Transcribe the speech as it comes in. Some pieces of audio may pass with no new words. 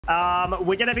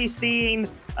We're going to be seeing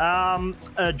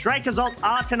Dracozolt,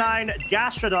 Arcanine,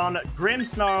 Gastrodon,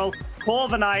 Grimmsnarl,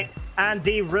 Corviknight, and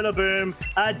the Rillaboom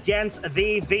against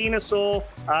the Venusaur,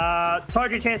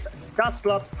 Togekiss,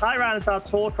 Dusclops, Tyranitar,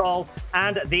 Torkoal,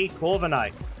 and the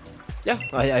Corviknight. Yeah,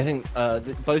 I think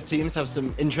both teams have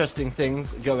some interesting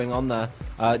things going on there.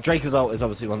 Dracozolt is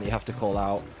obviously one that you have to call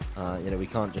out. We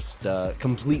can't just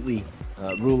completely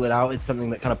rule it out. It's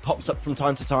something that kind of pops up from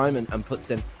time to time and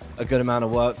puts in a good amount of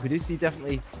work. We do see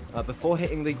definitely, before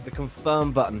hitting the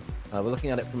confirm button, we're looking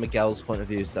at it from Miguel's point of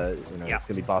view. So, it's going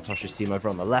to be Bartosz's team over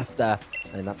on the left there.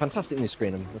 And that fantastic new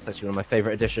screen. And that's actually one of my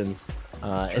favorite additions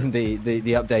in the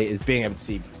update is being able to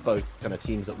see both kind of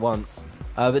teams at once.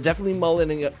 But definitely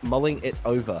mulling it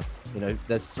over.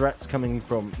 There's threats coming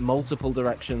from multiple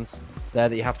directions there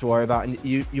that you have to worry about, and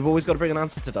you've always got to bring an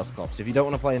answer to Dusclops. If you don't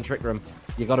want to play in Trick Room,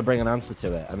 you got to bring an answer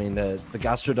to it. I mean, the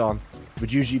Gastrodon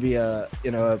would usually be a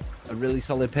really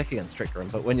solid pick against Trick Room,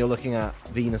 but when you're looking at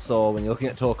Venusaur, when you're looking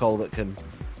at Torkoal that can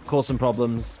cause some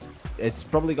problems, it's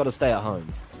probably got to stay at home.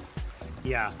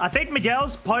 Yeah, I think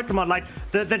Miguel's Pokemon, like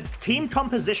the team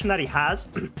composition that he has,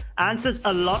 answers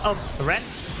a lot of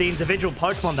threats to the individual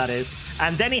Pokemon, that is.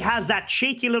 And then he has that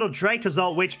cheeky little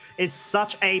Dracozolt, which is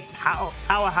such a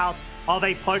powerhouse of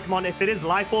a Pokemon. If it is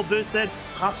Life Orb boosted,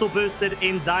 Hustle boosted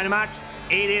in Dynamax,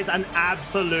 it is an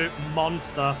absolute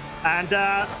monster. And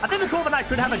I think the Corviknight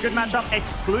could have a good matchup,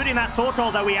 excluding that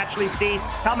Torkoal that we actually see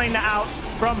coming out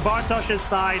from Bartosz's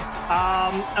side,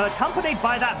 accompanied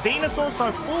by that Venusaur,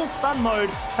 so full Sun mode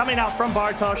coming out from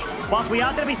Bartosz, whilst we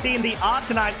are going to be seeing the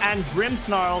Arcanine and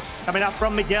Grimmsnarl coming out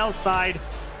from Miguel's side.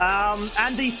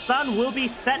 And the Sun will be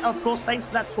set, of course, thanks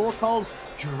to that Torkoal's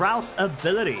Drought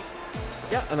ability.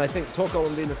 Yeah, and I think Torkoal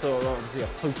and Venusaur are obviously a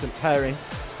potent pairing.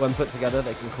 When put together,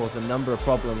 they can cause a number of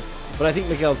problems. But I think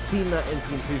Miguel's seen that in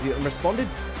team preview and responded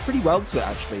pretty well to it,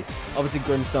 actually. Obviously,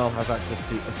 Grimmsnarl has access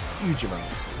to a huge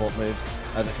amount of support moves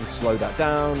that can slow that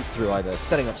down through either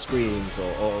setting up screens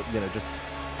or just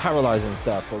paralyzing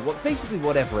stuff, or basically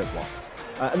whatever it wants.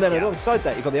 And then alongside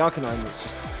that, you've got the Arcanine that's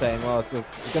just saying, well, if you're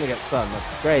going to get Sun,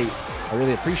 that's great. I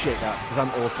really appreciate that, because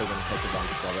I'm also going to take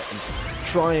advantage of it and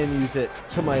try and use it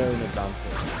to my own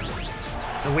advantage.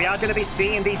 And we are going to be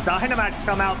seeing the Dynamax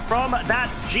come out from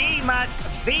that G-Max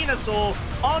Venusaur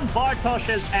on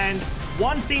Bartosz's end,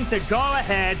 wanting to go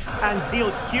ahead and deal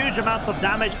huge amounts of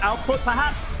damage output,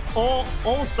 perhaps, or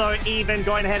also even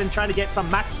going ahead and trying to get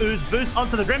some Max Ooze boost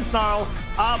onto the Grimmsnarl.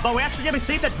 But we're actually going to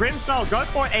see the Grimmsnarl go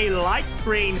for a light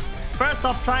screen. First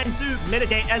off, trying to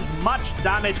mitigate as much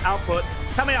damage output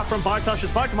coming out from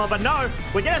Bartosz's Pokemon. But no,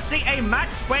 we're going to see a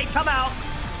Max Quake come out.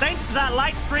 Thanks to that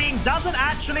light screen, doesn't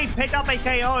actually pick up a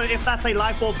KO if that's a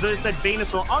Life Orb boosted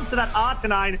Venusaur onto that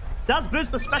Arcanine. Does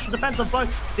boost the special defense of both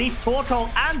the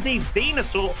Torkoal and the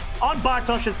Venusaur on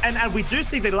Bartosz's end, and we do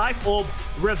see the Life Orb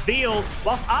reveal,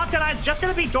 whilst Arcanine's just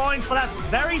going to be going for that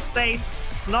very safe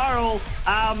Snarl,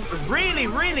 really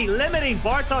limiting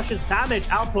Bartosz's damage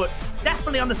output.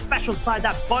 Definitely on the special side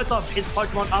that both of his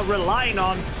Pokemon are relying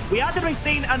on. We are going to be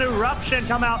seeing an Eruption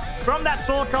come out from that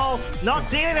Torkoal, not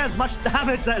dealing as much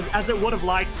damage as it would have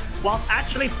liked, whilst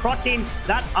actually proccing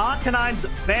that Arcanine's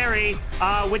Berry,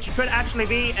 which could actually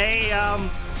be a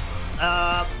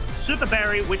Super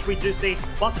Berry, which we do see,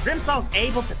 whilst the Grimmsnarl's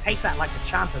able to take that like a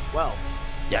champ as well.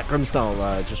 Yeah,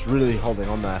 Grimmsnarl just really holding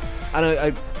on there. And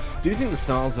I do think the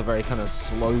Snarl's a very kind of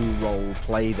slow roll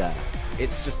play there.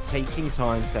 It's just taking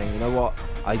time, saying, you know what,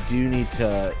 I do need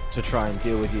to try and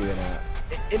deal with you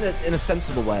in a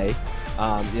sensible way.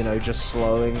 Just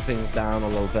slowing things down a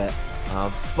little bit.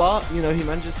 But he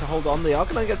manages to hold on. The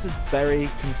Arcanine gets his Berry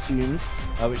consumed,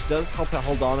 which does help it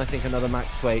hold on. I think another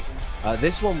Max Quake.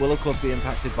 This one will, of course, be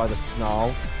impacted by the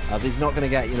Snarl. But he's not going to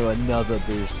get, another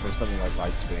boost from something like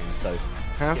Light Screen. So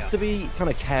has to be kind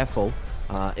of careful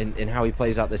in how he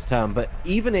plays out this turn. But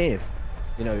even if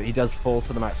he does fall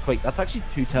to the Max Quake, that's actually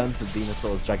 2 turns of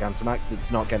Venusaur's Gigantamax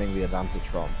that's not getting the advantage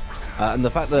from. And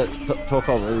the fact that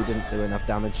Torkoal really didn't do enough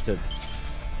damage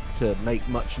to make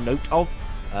much note of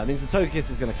means the Togekiss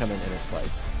is going to come in its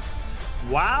place.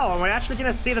 Wow, and we're actually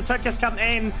going to see the Togekiss come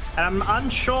in, and I'm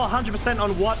unsure 100%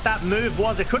 on what that move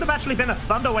was. It could have actually been a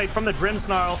Thunder Wave from the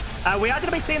Grimmsnarl. We are going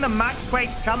to be seeing the Max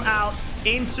Quake come out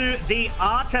into the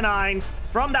Arcanine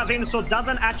from that Venusaur.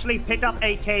 Doesn't actually pick up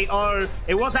a KO.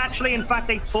 It was actually, in fact,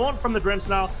 a taunt from the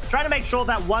Grimmsnarl, trying to make sure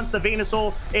that once the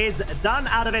Venusaur is done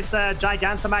out of its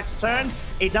Gigantamax turns,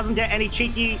 it doesn't get any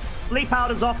cheeky sleep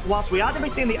powders off, whilst we are going to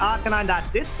be seeing the Arcanine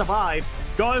that did survive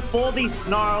go for the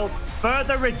Snarl,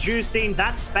 further reducing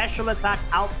that special attack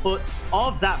output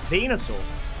of that Venusaur.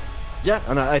 Yeah,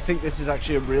 and I think this is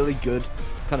actually a really good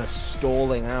kind of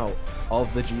stalling out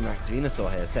of the G-Max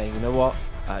Venusaur here, saying, you know what,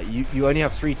 you only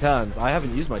have 3 turns. I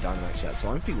haven't used my Dynamax yet, so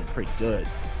I'm feeling pretty good.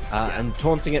 And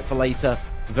taunting it for later,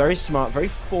 very smart, very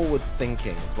forward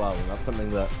thinking as well, and that's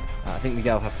something that I think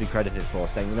Miguel has to be credited for,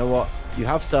 saying, you know what, you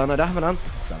have Sun, I don't have an answer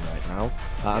to Sun right now,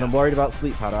 and I'm worried about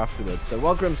Sleep Powder afterwards. So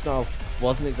while Grimmsnarl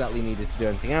wasn't exactly needed to do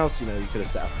anything else, you know, you could have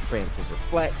set up a preemptive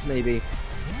Reflect maybe.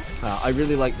 I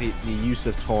really like the use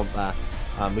of Taunt there.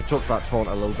 We talked about Taunt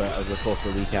a little bit over the course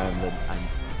of the weekend, and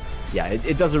yeah,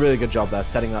 it does a really good job there,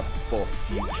 setting up for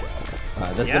future.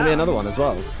 There's going to be another one as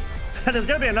well. There's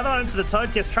going to be another one into the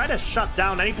Togekiss, trying to shut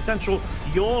down any potential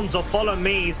yawns or follow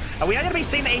me's. And we are going to be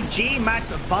seeing a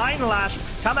G-Max Vine Lash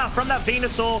come out from that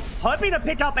Venusaur, hoping to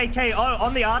pick up a KO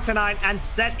on the Arcanine and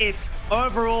set its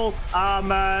overall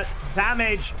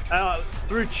damage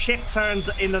through chip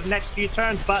turns in the next few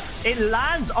turns. But it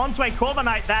lands onto a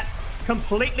Corviknight that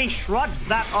completely shrugs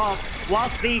that off,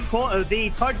 whilst the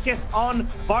Togekiss on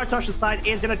Bartosz's side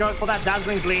is going to go for that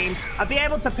Dazzling Gleam and be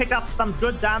able to pick up some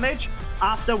good damage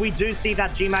after we do see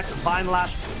that G-Max Vine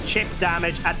Lash chip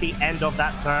damage at the end of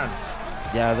that turn.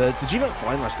 Yeah, the G-Max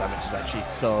Vine Lash damage is actually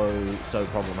so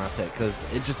problematic, because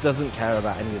it just doesn't care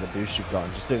about any of the boosts you've got,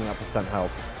 and just doing that %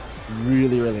 health,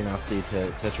 really nasty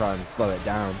to try and slow it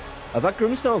down. That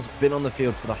Grimmsnarl's been on the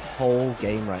field for the whole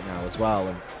game right now as well,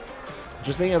 and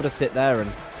just being able to sit there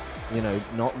and, you know,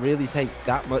 not really take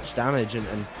that much damage and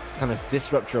kind of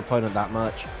disrupt your opponent that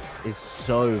much is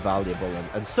so valuable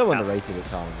and so underrated at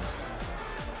times.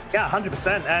 Yeah,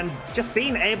 100%. And just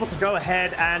being able to go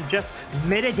ahead and just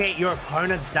mitigate your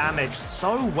opponent's damage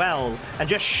so well and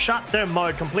just shut their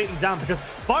mode completely down, because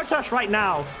Bartosz right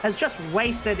now has just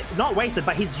not wasted,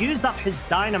 but he's used up his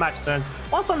Dynamax turns.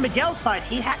 Whilst on Miguel's side,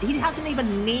 he hasn't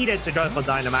even needed to go for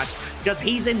Dynamax, because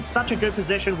he's in such a good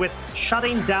position with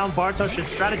shutting down Bartosz's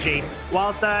strategy.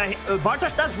 Whilst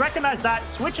Bartosz does recognize that,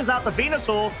 switches out the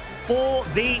Venusaur for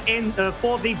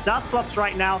the Dusclops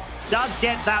right now, does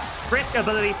get that Frisk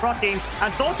ability proccing.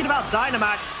 And talking about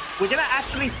Dynamax, we're going to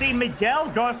actually see Miguel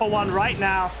go for one right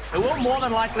now. It will more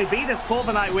than likely be this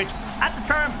Corviknight, which at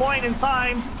the current point in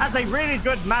time has a really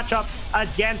good matchup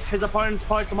against his opponent's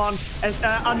Pokemon,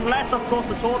 unless of course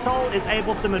the Torkoal is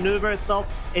able to maneuver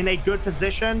itself in a good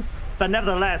position. But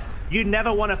nevertheless, you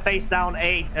never want to face down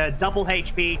a double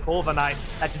HP Corviknight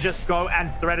that can just go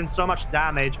and threaten so much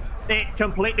damage. It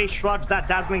completely shrugs that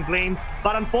Dazzling Gleam,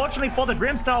 but unfortunately for the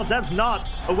Grimmsnarl does not,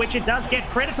 which it does get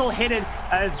critical hitted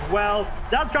as well.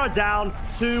 Does go down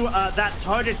to that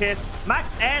Togekiss.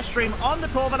 Max Airstream on the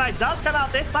Corviknight does come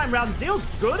out this time round, deals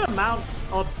good amounts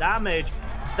of damage.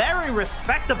 Very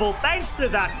respectable thanks to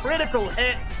that critical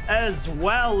hit as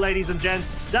well, ladies and gents.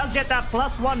 Does get that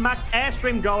 +1 Max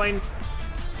Airstream going.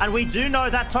 And we do know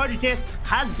that Togekiss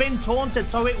has been taunted,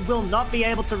 so it will not be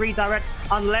able to redirect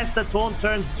unless the taunt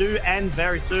turns do end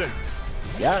very soon.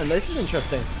 Yeah, and this is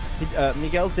interesting.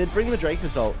 Miguel did bring the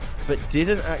Dracozolt, but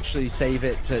didn't actually save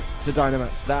it to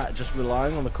Dynamax that, just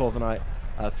relying on the Corviknight,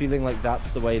 feeling like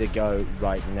that's the way to go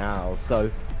right now.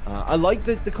 So I like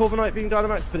the Corviknight being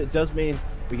Dynamax, but it does mean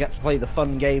we get to play the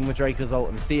fun game with Dracozolt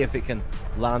and see if it can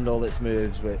land all its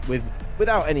moves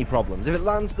without any problems. If it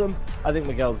lands them, I think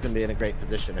Miguel's going to be in a great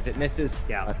position. If it misses,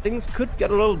 things could get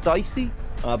a little dicey,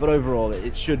 but overall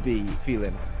it should be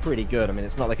feeling pretty good. I mean,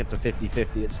 it's not like it's a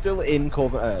 50-50. It's still in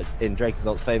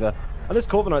Dracozolt's favor, and this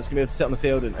Corviknight's going to be able to sit on the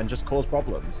field and just cause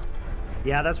problems.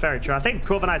 Yeah, that's very true. I think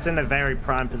Corviknight's in a very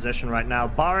prime position right now,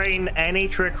 barring any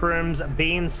Trick Rooms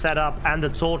being set up and the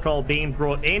Torkoal being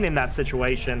brought in that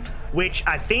situation, which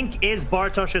I think is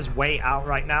Bartosz's way out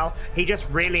right now. He just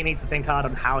really needs to think hard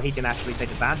on how he can actually take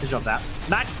advantage of that.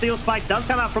 Max Steel Spike does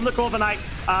come out from the Corviknight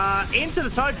into the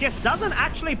Togekiss, doesn't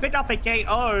actually pick up a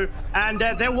KO, and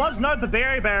there was no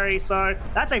Berry, so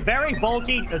that's a very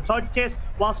bulky Togekiss,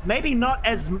 whilst maybe not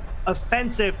as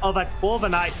offensive of a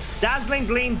Corviknight. Dazzling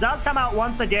Gleam does come out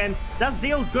once again, does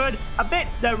deal a bit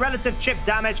relative chip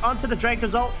damage onto the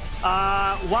Dracozolt,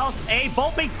 whilst a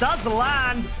Volbeat does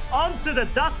land onto the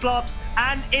Dusclops,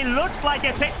 and it looks like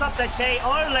it picks up the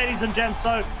KO, ladies and gents.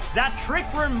 So that Trick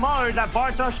Room mode that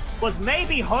Bartosz was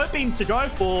maybe hoping to go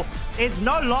for is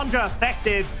no longer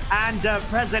effective and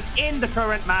present in the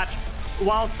current match,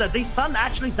 whilst the Sun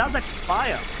actually does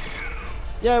expire.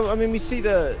 Yeah, I mean, we see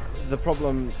the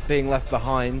problem being left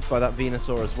behind by that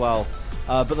Venusaur as well.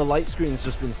 But the light screen's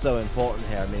just been so important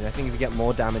here. I mean, I think if you get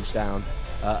more damage down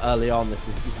early on, this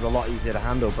is a lot easier to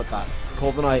handle. But that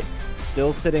Corviknight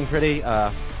still sitting pretty.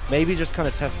 Maybe just kind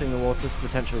of testing the waters,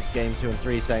 potential game 2 and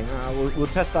 3, saying, we'll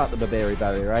test out the Berry,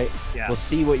 right? Yeah. We'll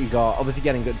see what you got. Obviously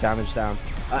getting good damage down.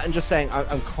 And just saying,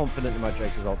 I'm confident in my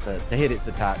Dracozolt to hit its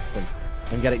attacks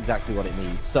and get exactly what it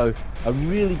needs. So a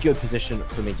really good position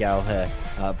for Miguel here.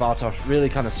 Bartosz really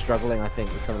kind of struggling, I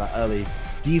think, with some of that early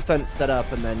defense set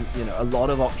up, and then, you know, a lot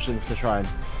of options to try and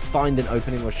find an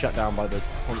opening or shut down by those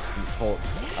constant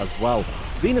taunts as well.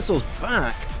 Venusaur's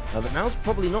back, but now's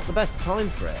probably not the best time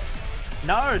for it.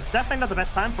 No, it's definitely not the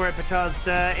best time for it because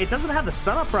it doesn't have the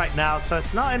sun up right now, so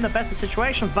it's not in the best of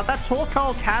situations. But that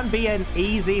Torkoal can be an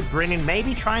easy bring-in,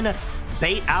 maybe trying to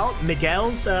bait out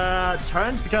Miguel's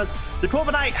turns, because the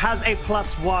Corviknight has a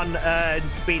 +1 in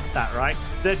speed stat, right?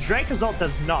 The Dracozolt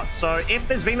does not. So if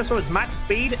this Venusaur is max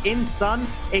speed in Sun,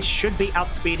 it should be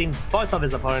outspeeding both of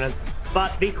his opponents.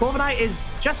 But the Corviknight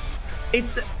is just...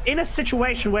 it's in a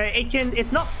situation where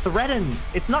it's not threatened.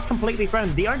 It's not completely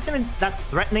threatened. The only thing that's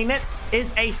threatening it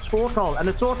is a Torkoal, and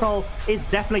the Torkoal is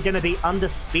definitely going to be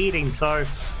underspeeding. So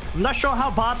I'm not sure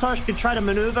how Bartosz could try to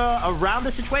maneuver around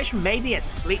the situation. Maybe a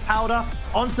Sleep Powder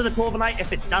onto the Corviknight,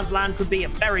 if it does land, could be a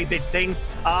very big thing.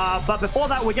 But before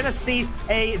that, we're going to see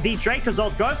the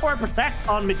Dracozolt go for a Protect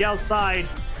on Miguel's side.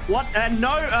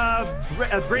 No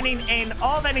bringing in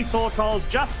of any Torkoals,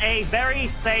 just a very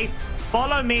safe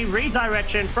follow me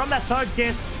redirection from that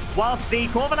Togekiss, whilst the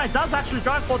Corviknight does actually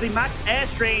go for the max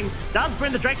airstream, does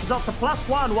bring the Dracozolt to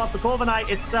 +1, whilst the Corviknight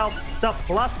itself to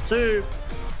 +2,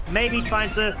 maybe trying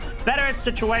to better its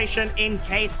situation in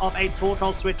case of a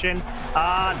Torkoal switch in.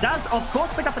 Does, of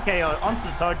course, pick up the KO onto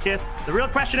the Togekiss. The real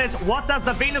question is, what does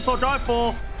the Venusaur go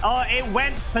for? It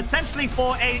went potentially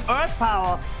for a Earth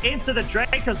Power into the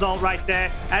Dracozolt right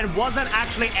there, and wasn't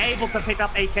actually able to pick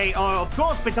up a KO, of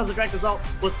course, because the Dracozolt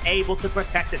was able to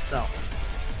protect itself.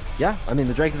 Yeah, I mean,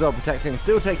 the Dracozolt protecting,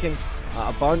 still taking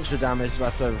a bunch of damage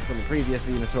left over from the previous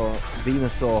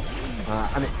Venusaur,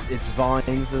 and it's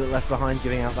Vines that it left behind,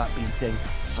 giving out that beating.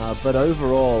 But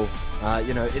overall,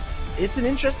 you know, it's an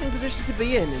interesting position to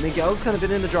be in. Miguel's kind of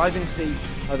been in the driving seat.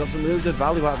 Got some really good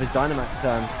value out of his Dynamax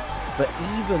turns. But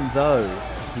even though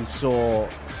he saw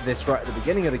this right at the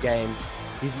beginning of the game,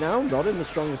 he's now not in the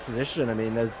strongest position. I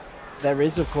mean, there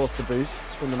is, of course, the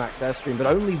boosts from the max airstream, but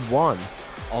only one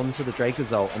onto the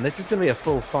Dracozolt. And this is going to be a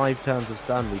full 5 turns of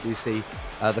Sun. We do see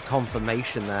the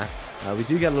confirmation there. We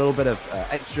do get a little bit of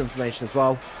extra information as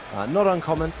well. Not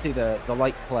uncommon to see the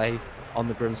light clay on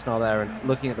the Grimmsnarl there, and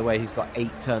looking at the way he's got 8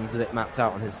 turns of it mapped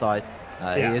out on his side,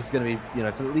 he is going to be, you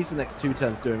know, for at least the next 2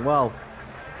 turns doing well.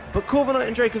 But Corviknight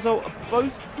and Dracozolt are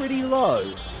both pretty low.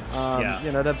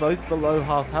 You know, they're both below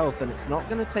half health, and it's not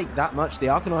going to take that much. The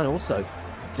Arcanine also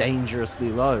dangerously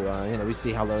low. You know, we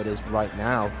see how low it is right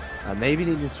now. Maybe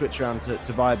needing to switch around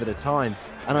to buy a bit of time.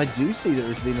 And I do see that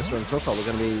this Venusaur and Torkoal are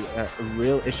going to be a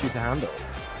real issue to handle.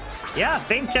 Yeah, I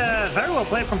think very well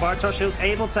played from Bartosz. He was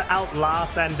able to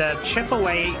outlast and chip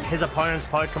away his opponent's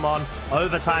Pokemon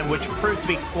over time, which proved to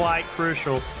be quite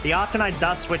crucial. The Arcanine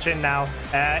does switch in now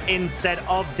instead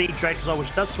of the Dracozolt,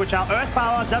 which does switch out. Earth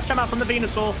Power does come out from the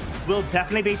Venusaur. Will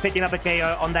definitely be picking up a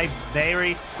KO on a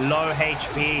very low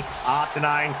HP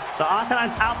Arcanine. So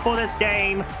Arcanine's out for this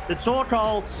game. The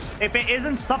Torkoal, if it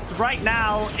isn't stopped right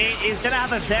now, it is going to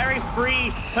have a very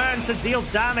free turn to deal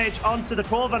damage onto the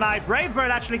Corviknight. Brave Bird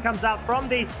actually comes out from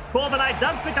the Corviknight,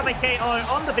 does pick up a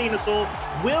KO on the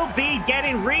Venusaur, will be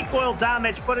getting recoil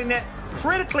damage, putting it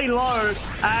critically low,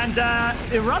 and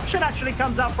Eruption actually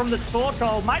comes out from the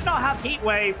Torkoal. Might not have Heat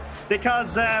Wave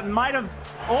because might have,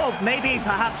 or maybe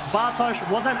perhaps Bartosz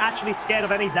wasn't actually scared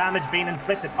of any damage being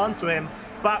inflicted onto him.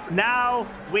 But now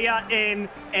we are in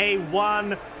a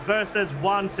 1 versus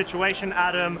 1 situation,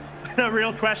 Adam. The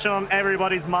real question on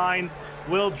everybody's minds,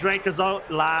 will Dracozolt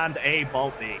land a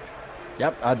Bolt Beak?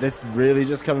 Yep, this really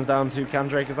just comes down to, can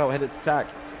Dracozolt hit its attack?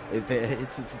 If it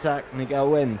hits its attack,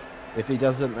 Miguel wins. If he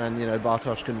doesn't, then, you know,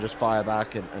 Bartosz can just fire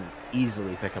back and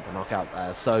easily pick up a knockout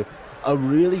there. So a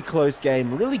really close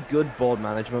game, really good board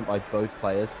management by both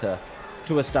players to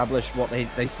establish what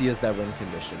they see as their win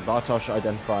condition. Bartosz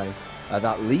identifying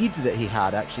that lead that he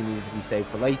had actually needed to be saved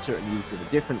for later and used at a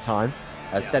different time,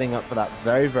 setting up for that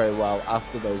very, very well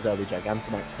after those early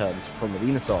Gigantamax turns from the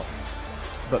Venusaur.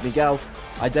 But Miguel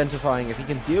identifying if he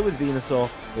can deal with Venusaur,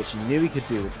 which he knew he could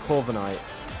do with Corviknight,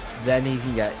 then he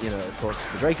can get, you know, of course,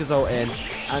 the Dracozolt in.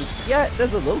 And yeah,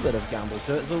 there's a little bit of gamble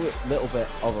to it. It's a little bit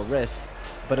of a risk.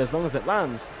 But as long as it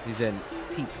lands, he's in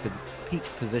peak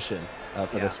position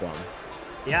for this one.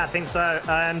 Yeah, I think so.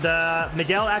 And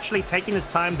Miguel actually taking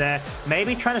his time there,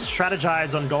 maybe trying to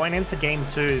strategize on going into game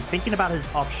 2, thinking about his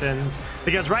options.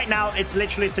 Because right now, it's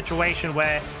literally a situation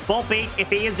where Bolt Beak, if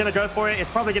he is going to go for it, it's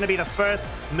probably going to be the first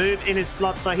move in his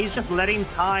slot. So he's just letting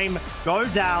time go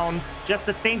down, just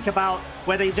to think about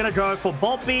whether he's going to go for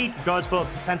Bolt Beak, goes for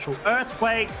potential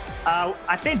Earthquake.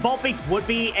 I think Bolt Beak would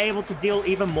be able to deal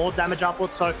even more damage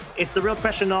output, so it's the real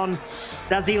question on,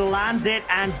 does he land it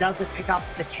and does it pick up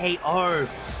the KO?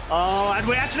 Oh, and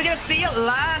we're actually going to see it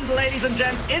land, ladies and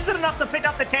gents. Is it enough to pick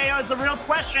up the KO is the real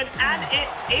question, and it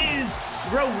is,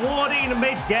 rewarding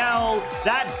Miguel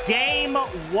that game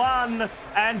one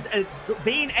and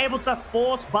being able to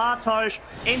force Bartosz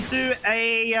into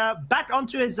a back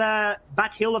onto his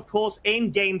back heel, of course,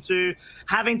 in game two,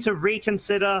 having to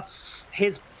reconsider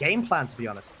his game plan, to be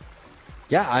honest.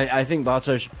 Yeah, I think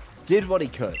Bartosz did what he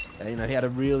could. You know, he had a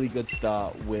really good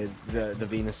start with the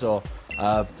Venusaur.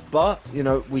 But, you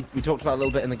know, we talked about a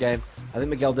little bit in the game. I think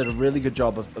Miguel did a really good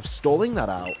job of stalling that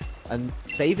out and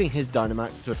saving his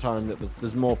Dynamax to a time that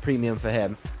was more premium for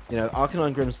him. You know, Arcanine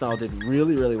and Grimmsnarl did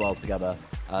really, really well together.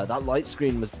 That light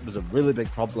screen was a really big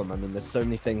problem. I mean, there's so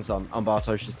many things on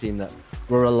Bartosz's team that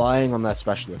were relying on their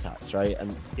special attacks, right?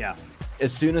 And yeah,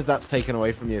 as soon as that's taken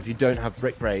away from you, if you don't have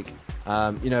Brick Break,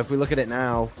 you know, if we look at it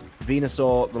now,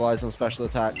 Venusaur relies on special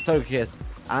attacks, Togekiss,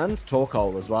 and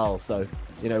Torkoal as well. So,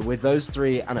 you know, with those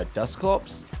three and a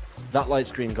Dusclops, that light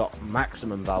screen got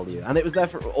maximum value. And it was there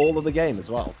for all of the game as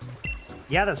well.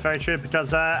 Yeah, that's very true,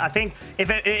 because I think if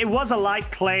it was a light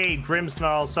clay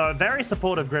Grimmsnarl, so very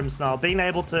supportive Grimmsnarl, being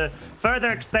able to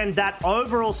further extend that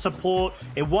overall support,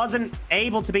 it wasn't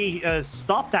able to be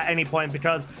stopped at any point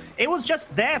because it was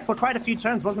just there for quite a few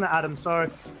turns, wasn't it, Adam? So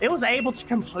it was able to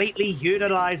completely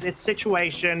utilize its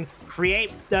situation,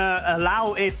 create,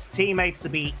 allow its teammates to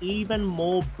be even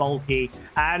more bulky,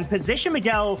 and position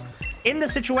Miguel in the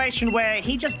situation where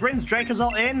he just brings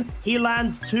Dracozolt in, he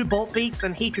lands 2 Bolt Beaks,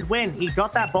 and he could win. He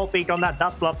got that Bolt Beak on that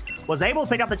Dusclops, was able to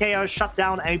pick up the KO, shut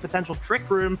down any potential Trick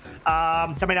Room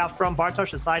coming out from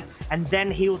Bartosz's side, and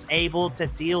then he was able to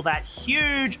deal that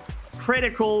huge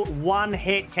critical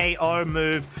one-hit KO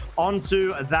move onto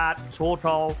that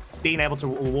Torkoal, being able to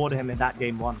reward him in that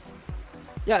game one.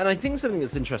 Yeah, and I think something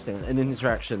that's interesting, an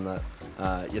interaction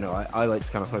that, you know, I like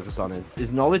to kind of focus on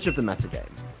is knowledge of the metagame.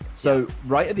 So,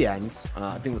 right at the end,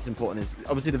 I think what's important is,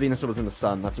 obviously the Venusaur was in the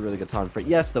sun, that's a really good time for it.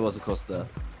 Yes, there was, of course, the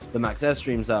Max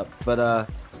Airstreams up, but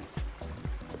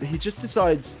he just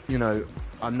decides, you know,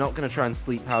 I'm not going to try and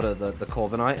sleep powder the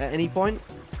Corviknight at any point,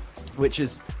 which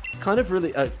is kind of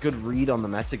really a good read on the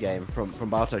metagame from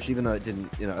Bartosz, even though it didn't,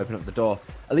 you know, open up the door.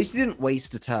 At least he didn't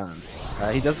waste a turn.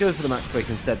 He does go for the Max Break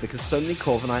instead, because so many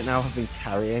Corviknight now have been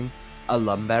carrying a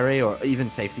Lumberry or even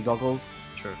Safety Goggles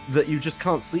that you just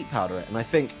can't sleep powder it. And I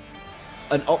think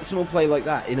an optimal play like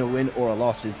that in a win or a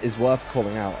loss is worth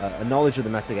calling out. A knowledge of the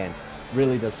metagame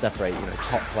really does separate, you know,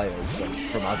 top players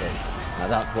from others.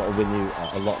 That's what will win you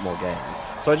a lot more games.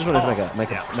 So I just wanted to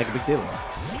make a big deal of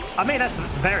it. I mean, that's a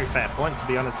very fair point, to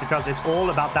be honest, because it's all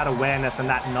about that awareness and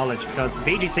that knowledge, because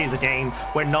VGC is a game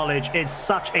where knowledge is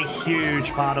such a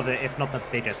huge part of it, if not the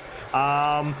biggest.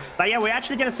 But yeah, we're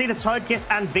actually going to see the Togekiss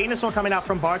and Venusaur coming out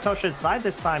from Bartosz's side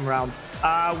this time around,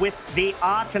 with the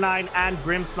Arcanine and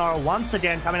Grimmsnarl once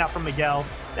again coming out from Miguel.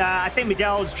 I think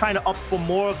Miguel is trying to opt for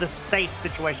more of the safe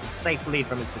situation, safe lead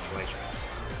from his situation.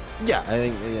 Yeah, I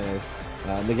think, you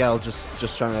know, Miguel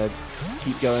just trying to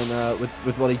keep going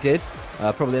with what he did.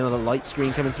 Probably another light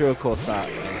screen coming through. Of course, that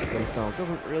Grimmsnarl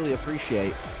doesn't really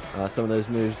appreciate some of those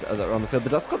moves that are on the field. The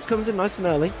Dusclops comes in nice and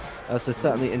early, so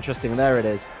certainly interesting. There it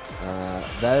is.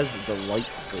 There's the light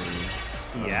screen.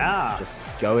 Yeah. Just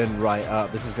going right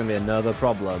up. This is going to be another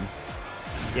problem.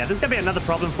 Yeah, this is going to be another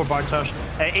problem for Bartosz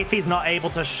if he's not able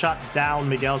to shut down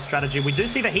Miguel's strategy. We do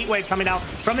see the Heat Wave coming out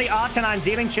from the Arcanine,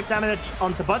 dealing chip damage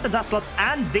onto both the Dusclops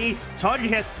and the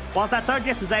Togekiss, whilst that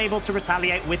Togekiss is able to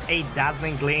retaliate with a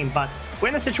Dazzling Gleam. But we're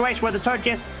in a situation where the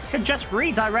Togekiss can just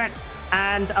redirect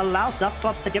and allow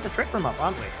Dusclops to get the Trick Room up,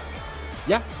 aren't we?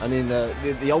 Yeah, I mean,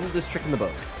 the oldest trick in the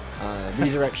book.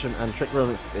 Redirection and Trick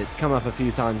Room, it's come up a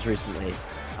few times recently.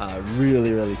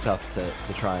 Really, really tough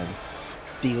to try and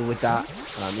deal with that.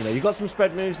 You know, you've got some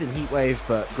spread moves in Heat Wave,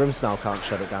 but Grimmsnarl can't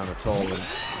shut it down at all, and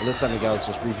it looks like Miguel's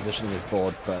just repositioning his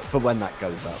board for when that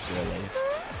goes up, really.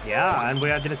 Yeah, and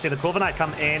we are going to see the Corviknight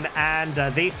come in, and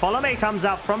the Follow Me comes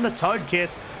out from the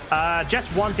Togekiss,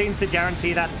 just wanting to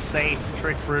guarantee that safe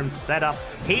Trick Room setup.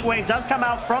 Heat Wave does come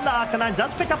out from the Arcanine,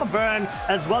 does pick up a burn,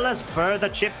 as well as further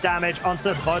chip damage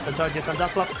onto both the Togekiss and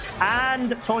Dusclops.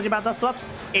 And told you about Dusclops,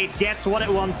 it gets what it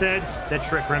wanted, the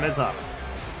Trick Room is up.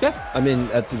 Yeah, I mean,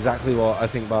 that's exactly what I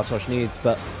think Bartosz needs,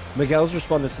 but Miguel's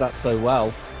responded to that so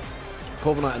well.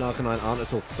 Corviknight and Arcanine aren't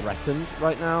at all threatened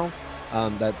right now.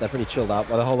 They're pretty chilled out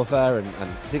by the whole affair, and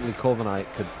particularly Corviknight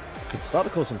could start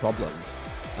to cause some problems.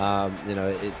 You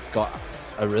know, it's got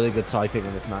a really good typing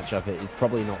in this matchup. It's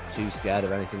probably not too scared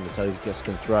of anything the Togekiss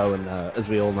can throw, and as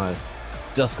we all know,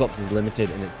 Dusclops is limited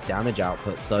in its damage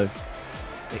output, so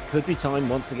it could be time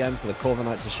once again for the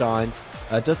Corviknight to shine.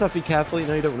 Does have to be careful, you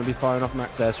know, you don't want to be firing off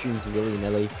max airstreams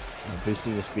willy-nilly,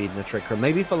 boosting your speed in a Trick Room,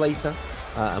 maybe for later.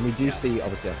 And we do see,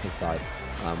 obviously, on his side,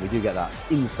 we do get that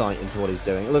insight into what he's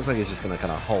doing. It looks like he's just going to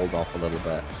kind of hold off a little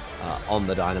bit on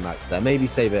the Dynamax there. Maybe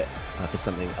save it for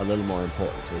something a little more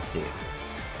important to his team.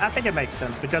 I think it makes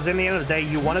sense, because in the end of the day,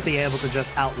 you want to be able to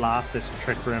just outlast this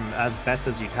Trick Room as best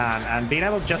as you can, and being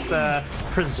able to just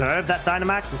preserve that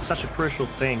Dynamax is such a crucial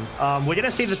thing. We're going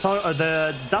to see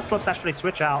the Dusclops actually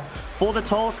switch out for the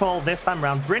Torkoal this time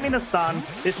around, bringing the Sun.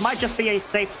 This might just be a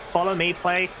safe follow-me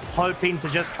play, hoping to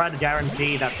just try to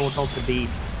guarantee that Torkoal to be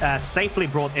safely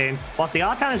brought in, whilst the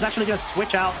Arcanine is actually going to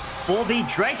switch out for the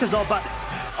Dracozolt, but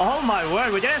oh my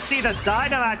word, we're going to see the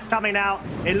Dynamax coming out.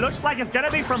 It looks like it's going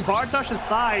to be from Bartosz's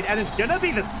side, and it's going to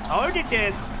be this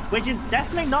Togekiss, which is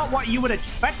definitely not what you would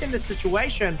expect in this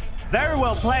situation. Very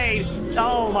well played.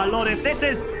 Oh my lord, if this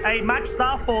is a Max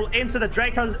Starfall into the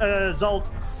Dracozolt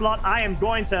slot, I am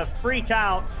going to freak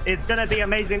out. It's going to be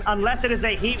amazing, unless it is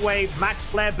a Heat Wave Max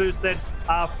Flare boosted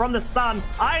from the Sun.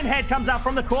 Iron Head comes out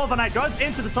from the Corviknight, goes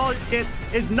into the Togekiss,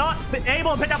 is not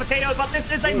able to pick up a KO, but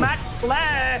this is a Max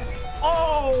Flare.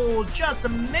 Oh, just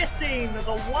missing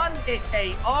the one-hit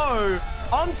KO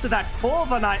onto that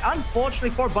Corviknight.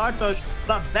 Unfortunately for Bartosz,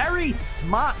 but very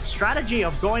smart strategy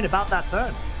of going about that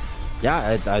turn.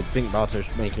 Yeah, I think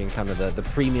Bartosz making kind of the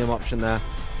premium option there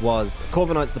was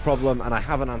Corviknight's the problem, and I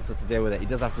have an answer to deal with it. He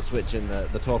does have to switch in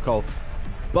the Torkoal.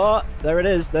 But there it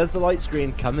is. There's the light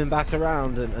screen coming back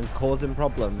around and causing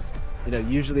problems. You know,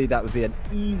 usually that would be an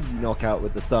easy knockout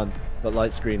with the Sun, but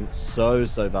light screen so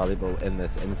valuable in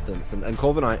this instance. And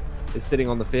Corviknight is sitting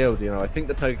on the field. You know, I think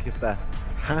the Togekiss there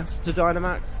has to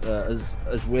Dynamax,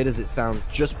 as weird as it sounds,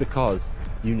 just because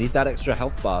you need that extra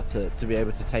health bar to be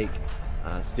able to take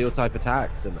steel type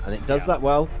attacks, and it does that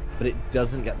well, but it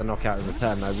doesn't get the knockout in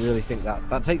return. And I really think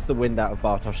that takes the wind out of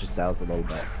Bartosz's sails a little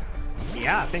bit.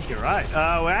 Yeah, I think you're right.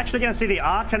 We're actually going to see the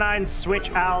Arcanine switch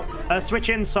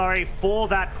in for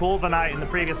that Corviknight in the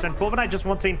previous turn. Corviknight just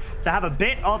wanting to have a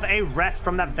bit of a rest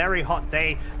from that very hot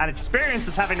day and experience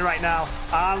it's having right now.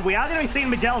 We are going to be seeing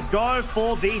Miguel go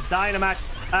for the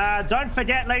Dynamax. Don't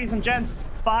forget, ladies and gents,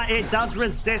 it does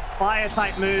resist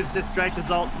fire-type moves, this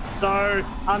Dracozolt. So,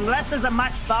 unless there's a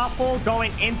Max Starfall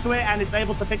going into it and it's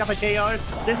able to pick up a KO,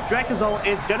 this Dracozolt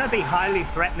is going to be highly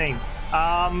threatening.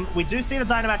 We do see the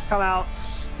Dynamax come out.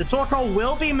 The Torkoal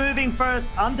will be moving first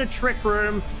under Trick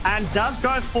Room and does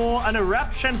go for an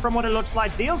Eruption from what it looks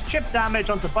like. Deals chip damage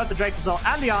onto both the Dracozolt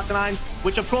and the Arcanine,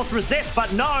 which of course resists,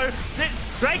 but no, this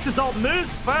Dracozolt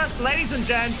moves first, ladies and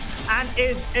gents, and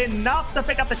is enough to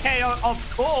pick up the KO,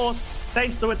 of course,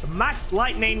 thanks to its Max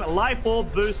Lightning Life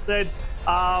Orb boosted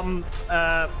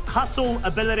Hustle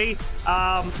ability,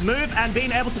 move, and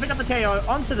being able to pick up the KO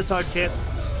onto the Togekiss,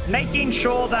 making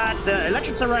sure that the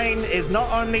Electric Terrain is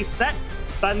not only set,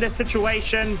 but in this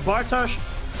situation, Bartosz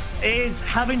is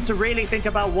having to really think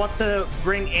about what to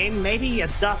bring in. Maybe a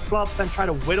Dusclops and try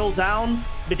to whittle down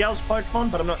Miguel's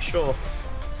Pokemon, but I'm not sure.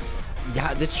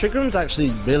 Yeah, this Trick Room's actually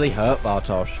really hurt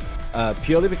Bartosz.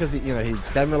 Purely because, you know, he's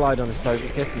then relied on his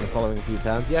Togekiss in the following few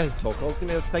turns. Yeah, his Torkoal's going to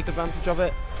be able to take advantage of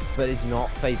it, but he's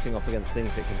not facing off against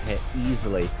things that can hit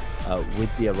easily with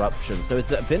the Eruption. So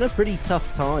it's been a pretty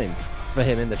tough time for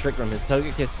him in the Trick Room. His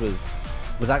Togekiss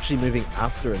was actually moving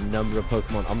after a number of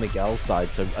Pokemon on Miguel's side,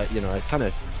 so you know, a kind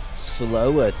of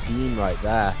slower team right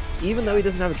there. Even though he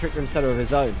doesn't have a Trick Room setter of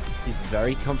his own, he's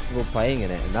very comfortable playing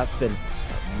in it, and that's been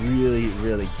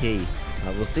really key.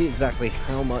 We'll see exactly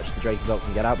how much the Dracozolt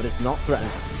can get out, but it's not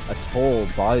threatened at all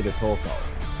by the Torkoal.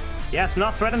 Yes,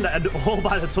 not threatened at all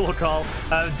by the Torkoal,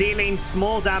 dealing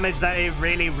small damage that it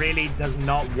really does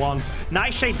not want.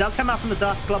 Nightshade does come out from the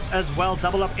Dusclops as well,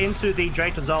 double up into the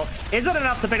Dracozolt. Isn't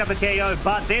enough to pick up the KO,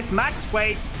 but this Max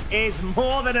Weight is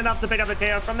more than enough to pick up the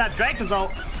KO from that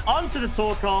Dracozolt onto the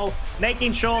Torkoal,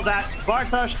 making sure that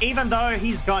Bartosz, even though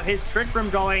he's got his Trick Room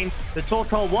going, the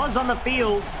Torkoal was on the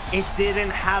field, it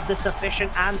didn't have the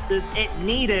sufficient answers it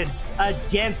needed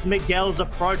against Miguel's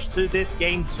approach to this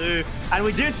game too. And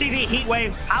we do see the Heat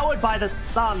Wave powered by the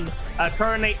Sun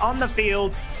currently on the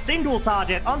field, single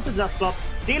target onto Dusclops,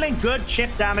 dealing good chip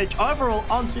damage overall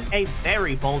onto a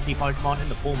very bulky Pokemon in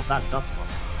the form of that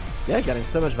Dusclops. Yeah, getting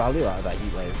so much value out of that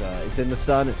Heat Wave. It's in the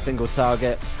Sun, it's single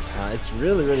target. It's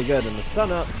really good. And the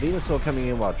Sun up, Venusaur coming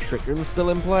in while Trick Room's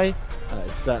still in play.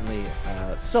 It's certainly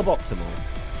suboptimal,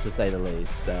 to say the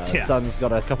least. Sun's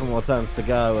got a couple more turns to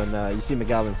go, and you see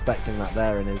Miguel inspecting that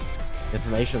there in his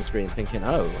information screen thinking,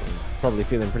 oh, I'm probably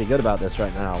feeling pretty good about this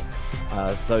right now.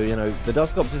 So, you know, the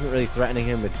Dusclops isn't really threatening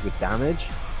him with damage.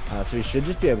 So he should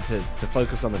just be able to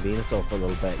focus on the Venusaur for a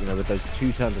little bit, you know, with those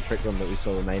 2 turns of Trick Room that we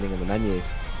saw remaining in the menu,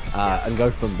 and go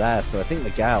from there. So I think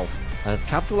Miguel has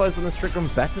capitalized on this Trick Room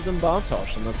better than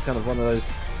Bartosz, and that's kind of one of those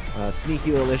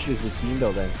sneaky little issues with team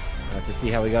building to see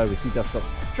how we go. We see Dusclops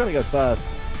trying to go first,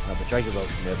 but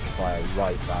Dracozolt can be able to fire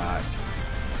right back.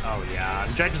 Oh yeah,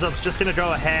 Dracozolt's just going to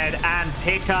go ahead and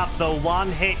pick up the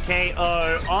one-hit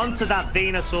KO onto that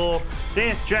Venusaur.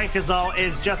 This Dracozolt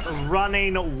is just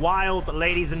running wild,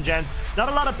 ladies and gents. Not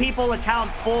a lot of people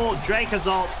account for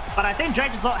Dracozolt, but I think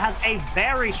Dracozolt has a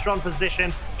very strong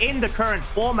position in the current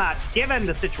format, given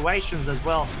the situations as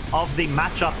well of the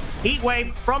matchups. Heat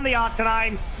Wave from the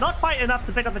Arcanine, not quite enough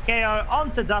to pick up the KO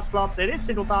onto Dusclops. It is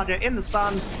single target in the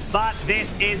sun, but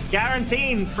this is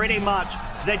guaranteeing pretty much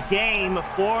the game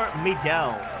for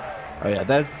Miguel. Oh yeah,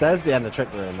 there's the end of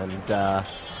Trick Room, and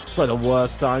it's probably the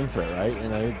worst time for it, right? You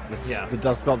know, the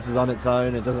Dusclops is on its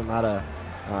own. It doesn't matter.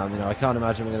 You know, I can't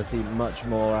imagine we're going to see much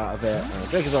more out of it.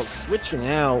 Dracozolt switching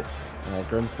out.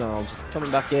 Grimmsnarl just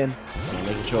coming back in,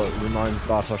 making sure it reminds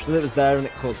Bartosz that it was there, and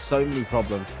it caused so many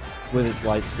problems with its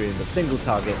light screen. But single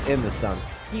target in the sun.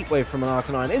 Heat Wave from an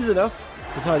Arcanine is enough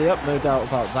to tidy up, no doubt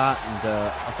about that. And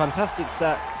a fantastic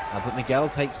set, but Miguel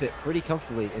takes it pretty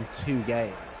comfortably in 2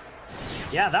 games.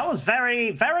 Yeah, that was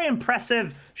very, very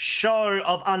impressive show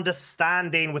of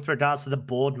understanding with regards to the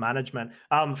board management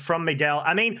from Miguel.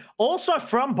 I mean, also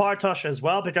from Bartosz as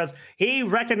well, because he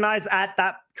recognized at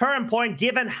that current point,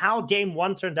 given how game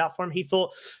 1 turned out for him, he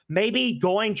thought maybe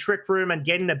going Trick Room and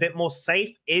getting a bit more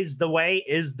safe is the way,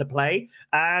 is the play.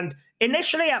 And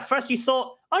initially, at first, you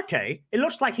thought, okay, it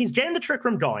looks like he's getting the Trick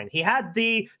Room going. He had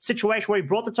the situation where he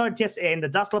brought the Togekiss in, the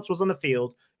Dusclops was on the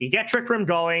field. You get Trick Room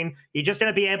going, you're just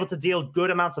going to be able to deal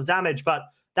good amounts of damage, but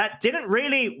that didn't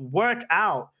really work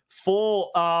out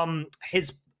for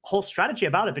his whole strategy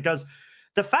about it, because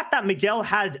the fact that Miguel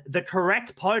had the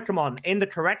correct Pokemon in the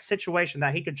correct situation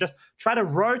that he could just try to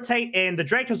rotate in, the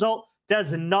Dracozolt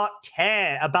does not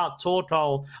care about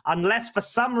Torkoal unless for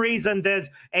some reason there's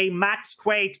a Max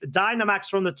Quake Dynamax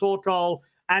from the Torkoal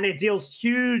and it deals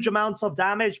huge amounts of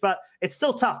damage, but it's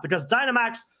still tough because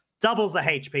Dynamax doubles the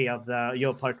HP of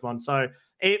your Pokemon, so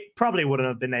it probably wouldn't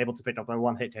have been able to pick up a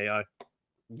one-hit KO.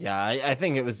 Yeah, I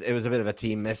think it was a bit of a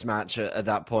team mismatch at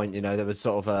that point. You know, there was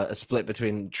sort of a split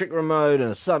between Trick Room mode and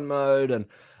a Sun mode,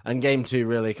 and game 2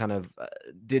 really kind of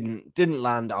didn't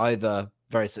land either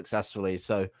very successfully.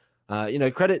 So, you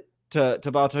know, credit to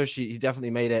Bartosz. He definitely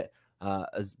made it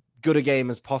as good a game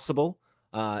as possible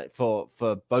for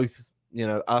both, you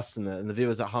know, us and the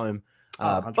viewers at home.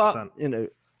 But you know,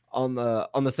 on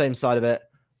the same side of it,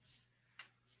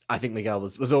 I think Miguel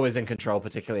was always in control,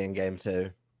 particularly in game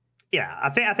 2. Yeah, I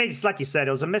think it's like you said,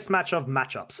 it was a mismatch of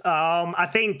matchups. I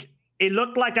think it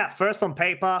looked like at first on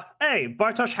paper, hey,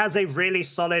 Bartosz has a really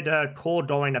solid core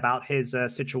going about his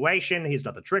situation. He's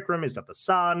got the Trick Room, he's got the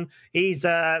Sun, he's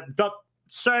got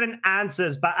certain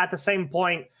answers, but at the same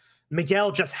point,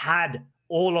 Miguel just had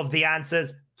all of the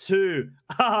answers to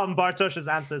Bartosz's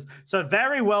answers. So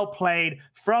very well played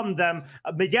from them.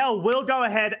 Miguel will go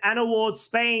ahead and award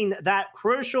Spain that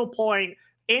crucial point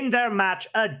in their match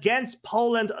against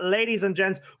Poland, ladies and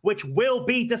gents, which will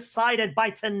be decided by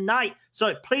tonight.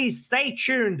 So please stay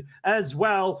tuned as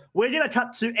well. We're going to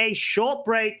cut to a short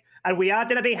break, and we are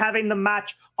going to be having the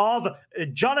match of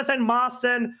Jonathan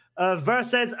Marston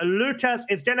versus Lucas.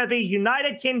 It's going to be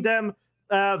United Kingdom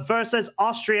versus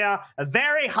Austria. A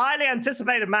very highly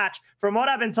anticipated match from what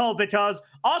I've been told, because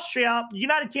Austria,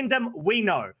 United Kingdom, we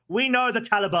know the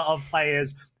caliber of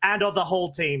players and of the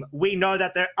whole team. We know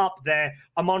that they're up there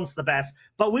amongst the best.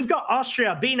 But we've got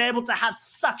Austria being able to have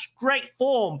such great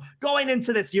form going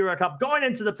into this Euro Cup, going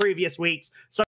into the previous weeks. So